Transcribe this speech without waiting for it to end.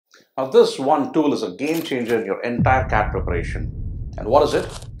Now this one tool is a game changer in your entire CAT preparation. And what is it?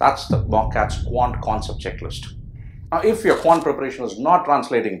 That's the MoCKaT's Quant Concept Checklist. Now if your quant preparation is not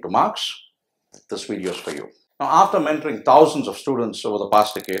translating into marks, this video is for you. Now after mentoring thousands of students over the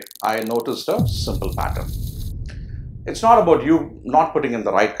past decade, I noticed a simple pattern. It's not about you not putting in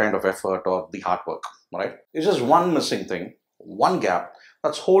the right kind of effort or the hard work, right? It's just one missing thing, one gap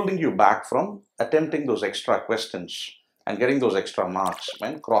that's holding you back from attempting those extra questions and getting those extra marks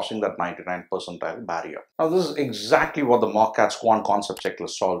when crossing that 99th percentile barrier. Now this is exactly what the MoCKaT's Quant Concept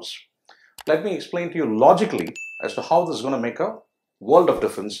Checklist solves. Let me explain to you logically as to how this is going to make a world of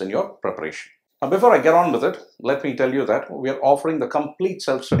difference in your preparation. Now before I get on with it, let me tell you that we are offering the complete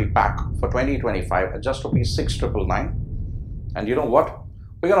self-study pack for 2025 at just ₹6,999. And you know what?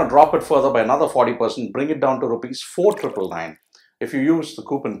 We're going to drop it further by another 40%, bring it down to ₹4,999 if you use the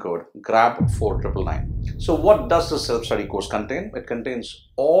coupon code GRAB4999. So what does the self-study course contain? It contains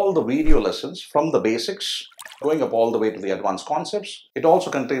all the video lessons from the basics going up all the way to the advanced concepts. It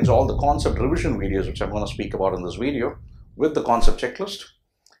also contains all the concept revision videos, which I'm going to speak about in this video, with the concept checklist.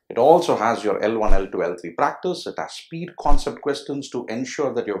 It also has your L1, L2, L3 practice. It has speed concept questions to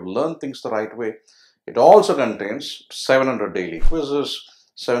ensure that you've learned things the right way. It also contains 700 daily quizzes,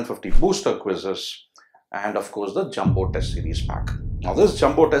 750 booster quizzes, and of course the Jumbo Test Series pack. Now this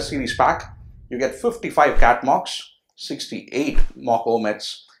Jumbo Test Series pack, you get 55 CAT mocks, 68 mock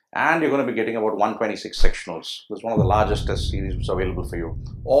OMETs, and you're going to be getting about 126 sectionals. This is one of the largest test series which is available for you.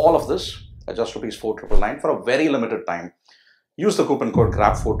 All of this at just ₹4,999 for a very limited time. Use the coupon code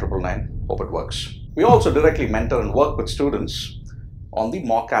GRAB4999. Hope it works. We also directly mentor and work with students on the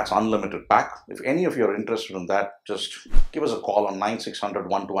MoCKaT's Unlimited pack. If any of you are interested in that, just give us a call on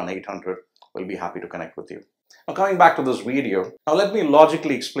 9600-121-800. We'll be happy to connect with you. Now coming back to this video, now let me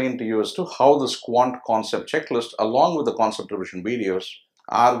logically explain to you as to how this Quant Concept Checklist along with the concept revision videos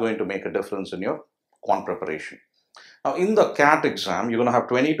are going to make a difference in your quant preparation. Now in the CAT exam, you're going to have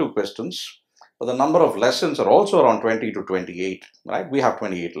 22 questions. But the number of lessons are also around 20 to 28, right? We have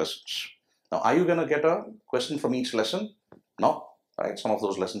 28 lessons. Now, are you going to get a question from each lesson? No, right? Some of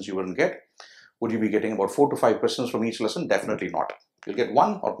those lessons you wouldn't get. Would you be getting about 4 to 5 questions from each lesson? Definitely not. You'll get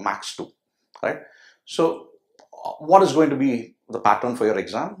 1 or max 2, right? So, what is going to be the pattern for your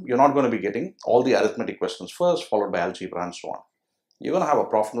exam? You're not going to be getting all the arithmetic questions first, followed by algebra and so on. You're going to have a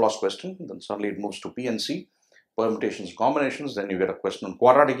profit and loss question, then suddenly it moves to PNC. Permutations and combinations, then you get a question on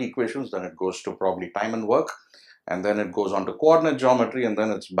quadratic equations, then it goes to probably time and work, and then it goes on to coordinate geometry, and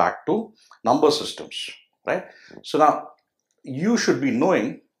then it's back to number systems, right? So now you should be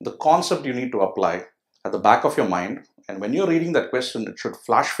knowing the concept you need to apply at the back of your mind, and when you're reading that question, it should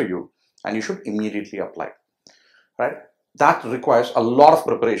flash for you and you should immediately apply, right? That requires a lot of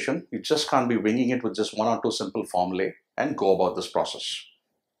preparation. You just can't be winging it with just 1 or 2 simple formulae and go about this process.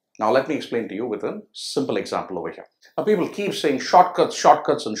 Now let me explain to you with a simple example over here. Now people keep saying shortcuts,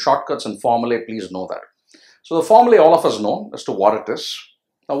 shortcuts and formulae, please know that. So the formulae all of us know as to what it is.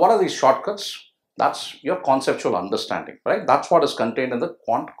 Now what are these shortcuts? That's your conceptual understanding, right? That's what is contained in the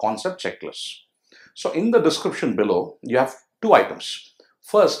Quant Concept Checklist. So in the description below, you have 2 items.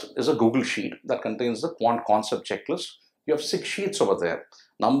 First is a Google Sheet that contains the Quant Concept Checklist. You have 6 sheets over there.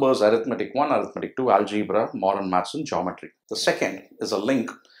 Numbers, arithmetic 1, arithmetic 2, algebra, modern maths and geometry. The second is a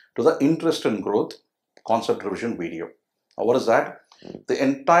link to the interest in growth concept revision video. Now what is that? The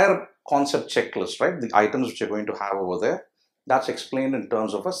entire concept checklist, right? The items which you're going to have over there, that's explained in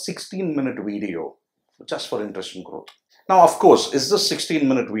terms of a 16-minute video just for interest in growth. Now, of course, is this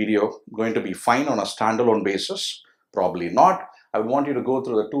 16-minute video going to be fine on a standalone basis? Probably not. I would want you to go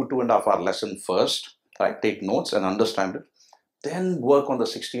through the 2.5 hour lesson first, right? Take notes and understand it. Then work on the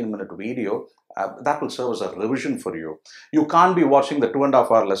 16-minute video. That will serve as a revision for you. You can't be watching the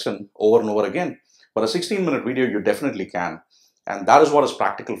 2.5 hour lesson over and over again, but a 16-minute video you definitely can, and that is what is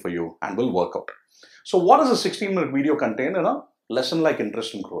practical for you and will work out. So what does a 16-minute video contain in a lesson like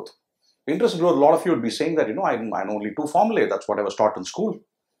interest in growth? Interest in growth, a lot of you would be saying that, I know only 2 formulae, that's what I was taught in school.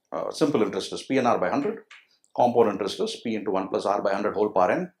 Simple interest is P and R by 100. Compound interest is P into 1 plus R by 100 whole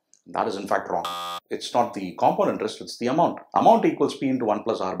power n. That is in fact wrong. It's not the compound interest, it's the amount. Amount equals P into 1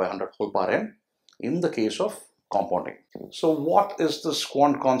 plus R by 100 whole power n in the case of compounding. So what is this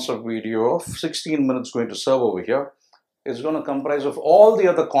quant concept video of 16 minutes going to serve over here? It's going to comprise of all the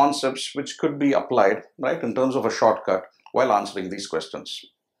other concepts which could be applied, right, in terms of a shortcut while answering these questions.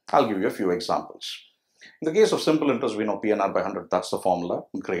 I'll give you a few examples. In the case of simple interest, we know PNR by 100, that's the formula.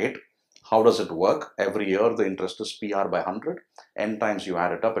 Great. How does it work? Every year the interest is PR by 100. N times you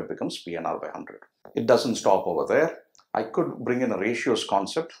add it up, it becomes PNR by 100. It doesn't stop over there. I could bring in a ratios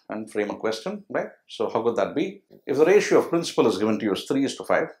concept and frame a question, right? So how could that be? If the ratio of principal is given to you as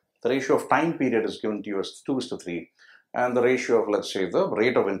 3:5, The ratio of time period is given to you as 2:3. And the ratio of, let's say, the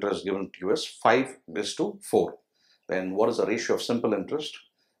rate of interest given to you as 5:4. Then what is the ratio of simple interest?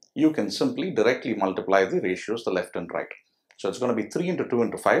 You can simply directly multiply the ratios, the left and right. So it's going to be 3 into 2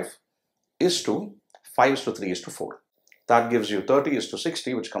 into 5 is to 5:3 is to 4. That gives you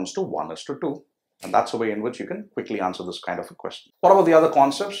 30:60, which comes to 1:2. And that's a way in which you can quickly answer this kind of a question. What about the other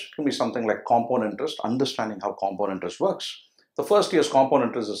concepts? It can be something like compound interest, understanding how compound interest works. The first year's compound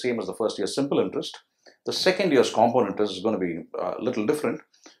interest is the same as the first year's simple interest. The second year's compound interest is going to be a little different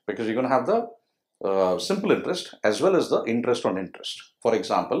because you're going to have the simple interest as well as the interest on interest. For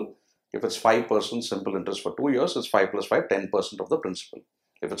example, if it's 5% simple interest for 2 years, it's 5 plus 5, 10% of the principal.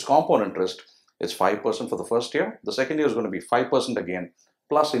 If it's compound interest, it's 5% for the first year. The second year is going to be 5% again,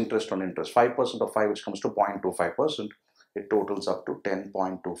 plus interest on interest. 5% of 5, which comes to 0.25%. It totals up to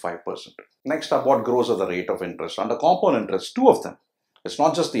 10.25%. Next up, what grows at the rate of interest? Under compound interest, two of them. It's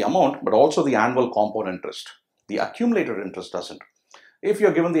not just the amount, but also the annual compound interest. The accumulated interest doesn't. If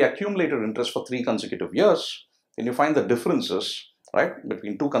you're given the accumulated interest for 3 consecutive years, then you find the differences, right,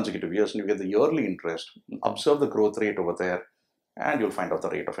 between 2 consecutive years, and you get the yearly interest. Observe the growth rate over there, and you'll find out the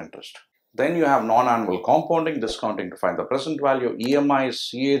rate of interest. Then you have non-annual compounding, discounting to find the present value,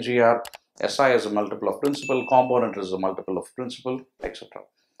 EMIs, CAGR, SI is a multiple of principal, compound interest is a multiple of principal, etc.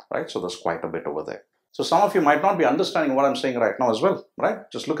 Right? So there's quite a bit over there. So some of you might not be understanding what I'm saying right now as well, right?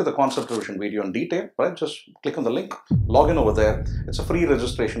 Just look at the concept revision video in detail, right? Just click on the link, log in over there. It's a free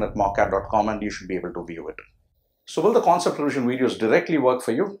registration at mockkat.com and you should be able to view it. So will the concept revision videos directly work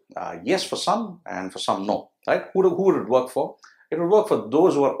for you? Yes, for some, and for some, no, right? Who would it work for? It will work for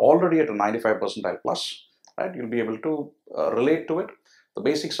those who are already at a 95 percentile plus, right? You'll be able to relate to it. The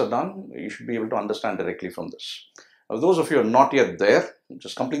basics are done. You should be able to understand directly from this. Now, those of you who are not yet there,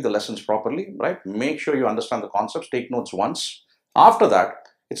 just complete the lessons properly, right? Make sure you understand the concepts, take notes once. After that,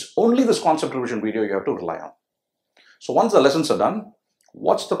 it's only this concept revision video you have to rely on. So once the lessons are done,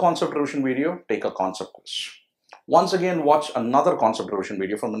 watch the concept revision video, take a concept quiz. Once again, watch another concept revision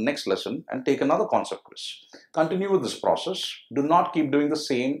video from the next lesson and take another concept quiz. Continue with this process. Do not keep doing the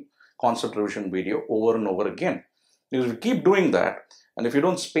same concept revision video over and over again. Because if you keep doing that, and if you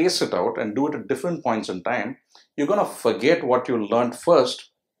don't space it out and do it at different points in time, you're going to forget what you learned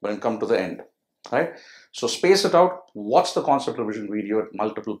first when it comes to the end, right? So space it out, watch the concept revision video at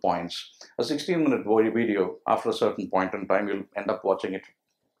multiple points. A 16-minute video, after a certain point in time, you'll end up watching it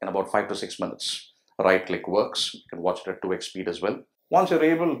in about 5 to 6 minutes. Right click works. You can watch it at 2x speed as well. Once you're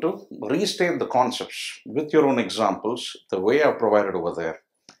able to restate the concepts with your own examples, the way I've provided over there,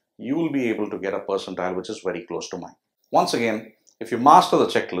 you will be able to get a percentile which is very close to mine. Once again, if you master the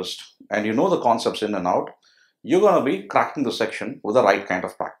checklist and you know the concepts in and out, you're going to be cracking the section with the right kind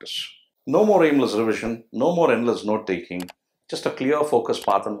of practice. No more aimless revision, no more endless note-taking, just a clear focus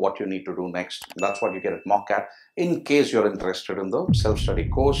path on what you need to do next. That's what you get at MoCKaT. In case you're interested in the self-study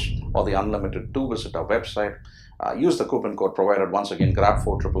course or the unlimited, do visit our website. Use the coupon code provided. Once again, grab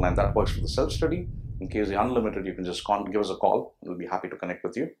 4999. That works for the self-study. In case the unlimited, you can just give us a call. We'll be happy to connect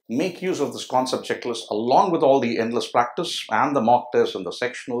with you. Make use of this concept checklist along with all the endless practice and the mock tests and the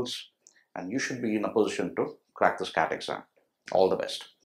sectionals, and you should be in a position to crack this CAT exam. All the best.